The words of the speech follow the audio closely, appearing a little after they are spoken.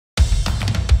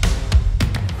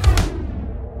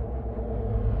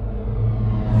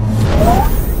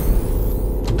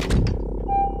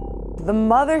The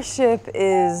Muthaship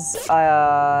is,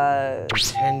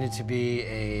 Intended to be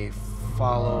a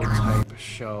follow type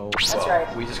show. That's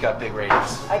right. We just got big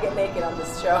ratings. I get naked on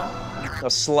this show. A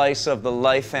slice of the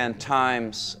life and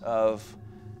times of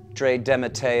Drea de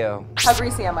Matteo. How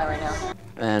greasy am I right now?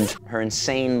 And her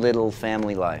insane little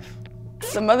family life.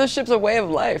 The Muthaship's a way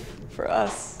of life for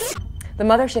us. The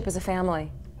Muthaship is a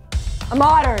family. A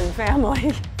modern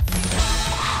family.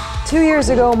 2 years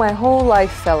ago, my whole life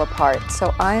fell apart,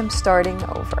 so I am starting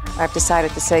over. I've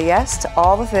decided to say yes to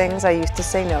all the things I used to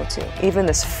say no to, even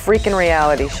this freaking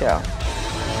reality show.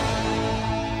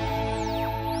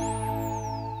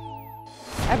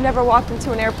 I've never walked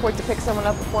into an airport to pick someone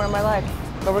up before in my life,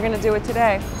 but we're gonna do it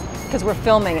today, because we're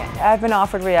filming it. I've been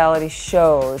offered reality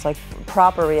shows, like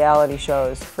proper reality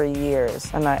shows, for years,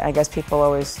 and I guess people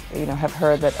always, have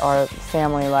heard that our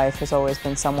family life has always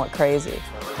been somewhat crazy.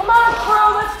 Come on,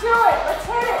 crew, let's do it, let's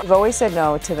hit it! I've always said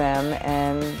no to them,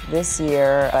 and this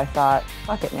year I thought,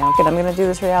 fuck it, man, I'm gonna do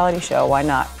this reality show, why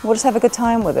not? We'll just have a good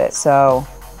time with it. So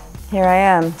here I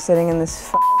am, sitting in this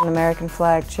f***ing American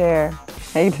flag chair.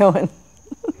 How you doing?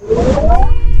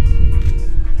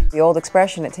 The old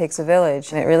expression, it takes a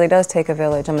village, and it really does take a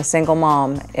village. I'm a single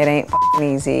mom. It ain't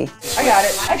f***ing easy. I got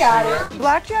it, I got it.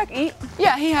 Blackjack, eat.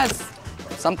 Yeah, he has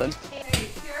something.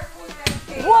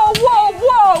 Whoa, whoa,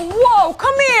 whoa, whoa,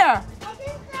 come here!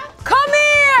 Come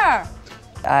here!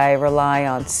 I rely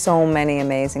on so many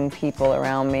amazing people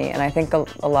around me, and I think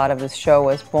a lot of this show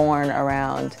was born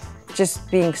around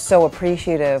just being so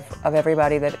appreciative of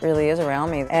everybody that really is around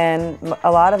me. And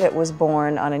a lot of it was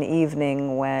born on an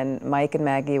evening when Mike and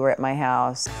Maggie were at my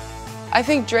house. I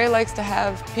think Drea likes to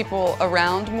have people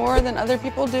around more than other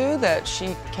people do that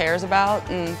she cares about,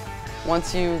 and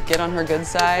once you get on her good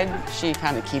side, she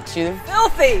kind of keeps you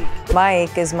filthy.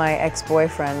 Mike is my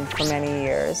ex-boyfriend for many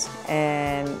years,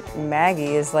 and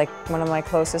Maggie is like one of my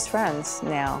closest friends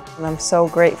now. And I'm so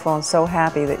grateful and so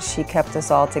happy that she kept us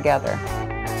all together.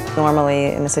 Normally,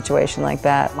 in a situation like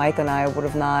that, Mike and I would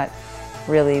have not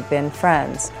really been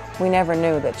friends. We never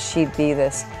knew that she'd be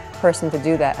this person to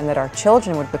do that, and that our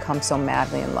children would become so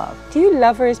madly in love. Do you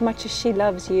love her as much as she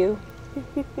loves you?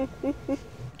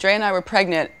 Drea and I were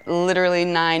pregnant literally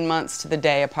 9 months to the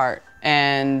day apart,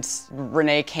 and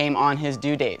Renee came on his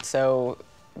due date. So,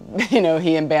 he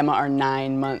and Bama are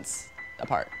 9 months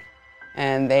apart.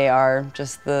 And they are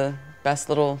just the best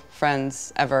little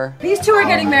friends ever. These two are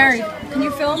getting married. Can you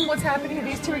film what's happening?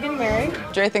 These two are getting married.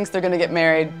 Drea thinks they're gonna get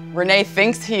married. Renee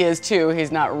thinks he is too.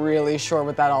 He's not really sure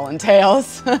what that all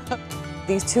entails.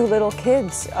 These two little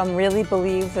kids really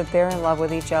believe that they're in love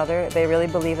with each other. They really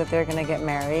believe that they're gonna get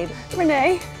married.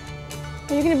 Renee,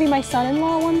 are you gonna be my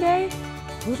son-in-law one day?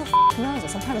 Who the f knows?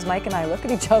 Sometimes Mike and I look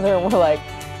at each other and we're like,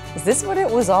 is this what it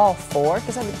was all for?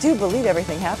 Because I do believe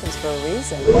everything happens for a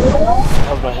reason.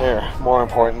 How's my hair, more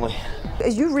importantly? Are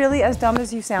you really as dumb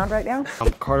as you sound right now?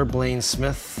 I'm Carter Blaine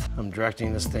Smith. I'm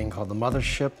directing this thing called The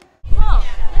Muthaship. Oh,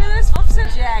 look at this officer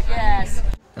jackass.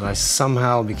 And I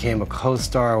somehow became a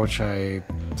co-star, which I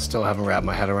still haven't wrapped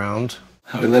my head around.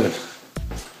 How we living?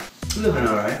 Living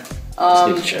all right. Just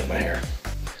need to check my hair.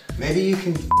 Maybe you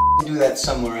can do that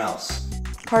somewhere else.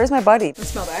 Carter's my buddy. You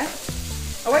smell that?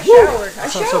 Oh, I showered. Not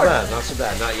so bad, not so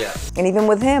bad, not yet. And even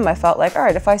with him, I felt like, all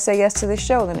right, if I say yes to this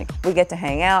show, then we get to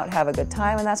hang out, have a good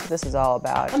time, and that's what this is all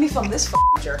about. Let me film this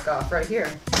jerk off right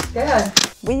here. Go ahead.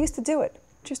 We used to do it.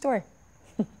 True story.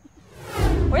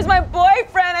 Where's my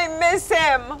boyfriend? I miss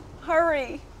him.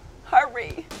 Hurry,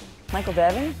 hurry. Michael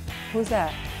Devin? Who's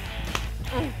that?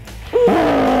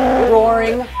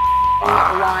 Roaring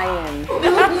lion.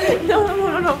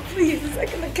 No, please. The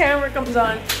second the camera comes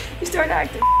on, you start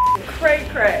acting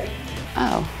cray-cray.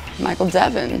 Oh, Michael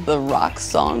Devin, the rock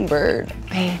songbird.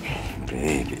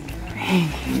 Baby.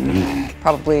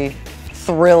 Probably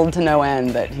thrilled to no end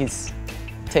that he's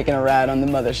taking a ride on the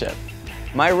Muthaship.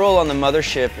 My role on the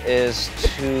Muthaship is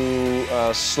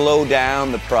to slow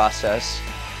down the process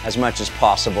as much as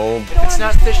possible. It's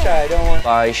not fisheye, I don't want.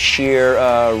 By sheer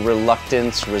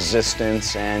reluctance,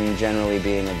 resistance, and generally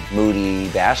being a moody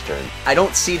bastard. I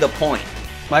don't see the point.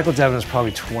 Michael Devin is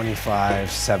probably 25,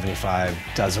 75,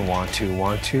 doesn't want to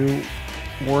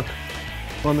work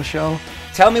on the show.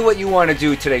 Tell me what you want to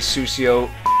do today, Susio,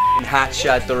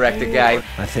 hotshot director guy.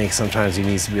 I think sometimes he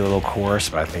needs to be a little coarse,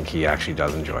 but I think he actually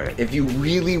does enjoy it. If you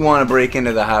really want to break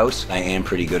into the house, I am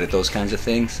pretty good at those kinds of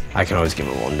things. I can always give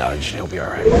him a little nudge and he'll be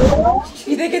all right.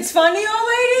 You think it's funny, old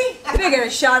lady? I'm gonna get a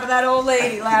shot of that old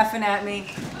lady laughing at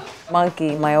me.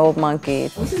 Monkey, my old monkey.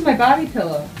 This is my body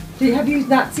pillow. Have you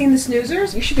not seen the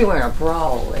snoozers? You should be wearing a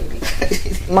bra, lady.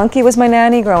 Monkey was my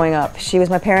nanny growing up. She was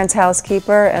my parents'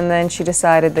 housekeeper, and then she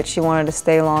decided that she wanted to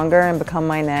stay longer and become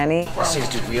my nanny. Seems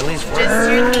to wheelies.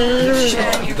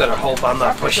 You better hope I'm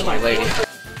not pushing you, lady.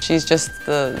 She's just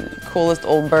the coolest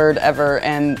old bird ever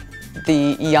and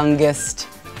the youngest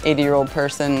 80-year-old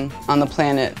person on the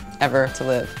planet ever to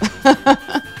live.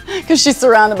 Because she's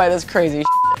surrounded by this crazy shit.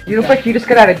 You look like you just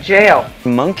got out of jail.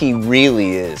 Monkey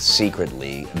really is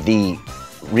secretly the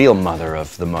real mother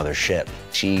of the mothership.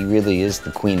 She really is the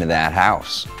queen of that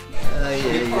house. 1,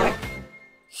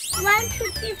 2,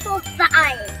 3, 4, 5.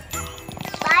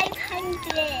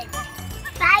 500.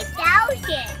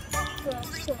 5,000.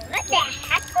 What the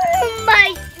heck am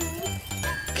I doing?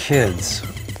 Kids,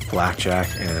 Blackjack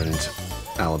and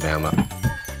Alabama.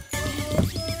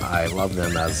 I love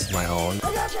them as my own.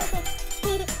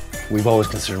 We've always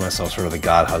considered myself sort of the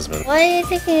god husband. What are you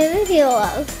taking a video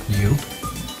of? You?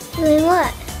 Doing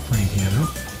what? Playing piano.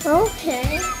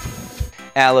 Okay.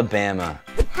 Alabama.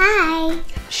 Hi.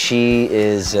 She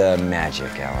is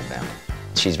magic, Alabama.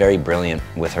 She's very brilliant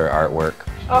with her artwork.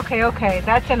 Okay,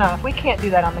 that's enough. We can't do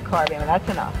that on the car, baby. That's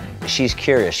enough. She's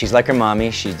curious. She's like her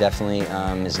mommy. She definitely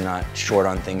is not short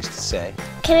on things to say.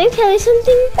 Can I tell you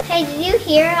something? Hey, did you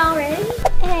hear it already?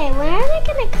 Hey, when are they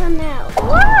gonna come out?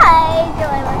 Why do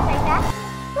I look like that?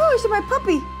 Oh, it's my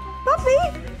puppy. Puppy?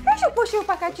 Here's your pussy,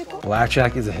 Paka Chico.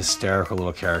 Blackjack is a hysterical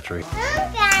little character.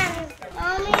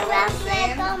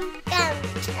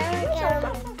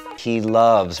 He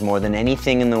loves, more than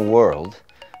anything in the world,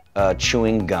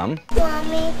 chewing gum.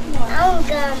 Mommy, I'm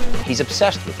gum. He's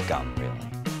obsessed with gum, really.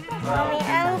 Mommy,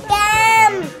 I'm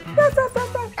gum.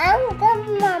 I'm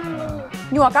gum, Mommy.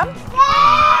 You want gum?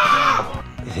 Yeah!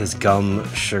 His gum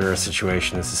sugar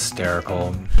situation is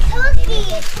hysterical. Cookie.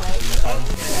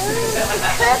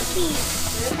 Cookie.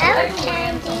 I'm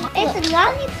candy. It's a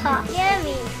lollipop.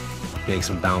 Yummy. Makes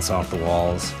him bounce off the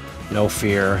walls. No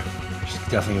fear. She's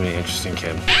definitely gonna be an interesting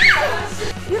kid.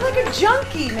 You're like a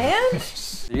junkie, man.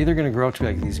 They're either gonna grow up to be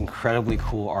like these incredibly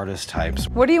cool artist types.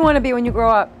 What do you want to be when you grow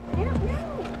up? I don't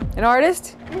know. An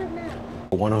artist? I don't know.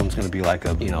 One of them's gonna be like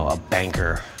a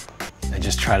banker and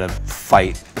just try to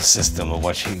fight the system of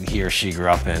what he or she grew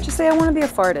up in. Just say I want to be a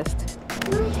fartist.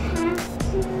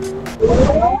 Do I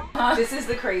have to? This is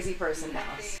the crazy person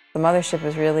house. The mothership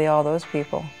is really all those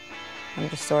people. I'm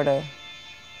just sort of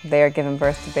there giving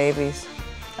birth to babies.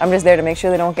 I'm just there to make sure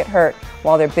they don't get hurt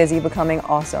while they're busy becoming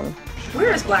awesome.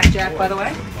 Where is Blackjack, by the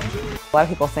way? A lot of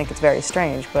people think it's very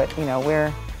strange, but you know,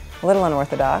 we're a little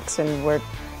unorthodox and we're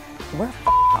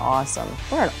awesome.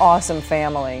 We're an awesome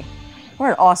family. We're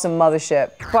an awesome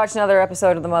mothership. Watch another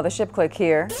episode of the Mothership, click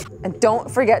here. And don't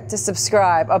forget to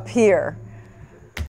subscribe up here.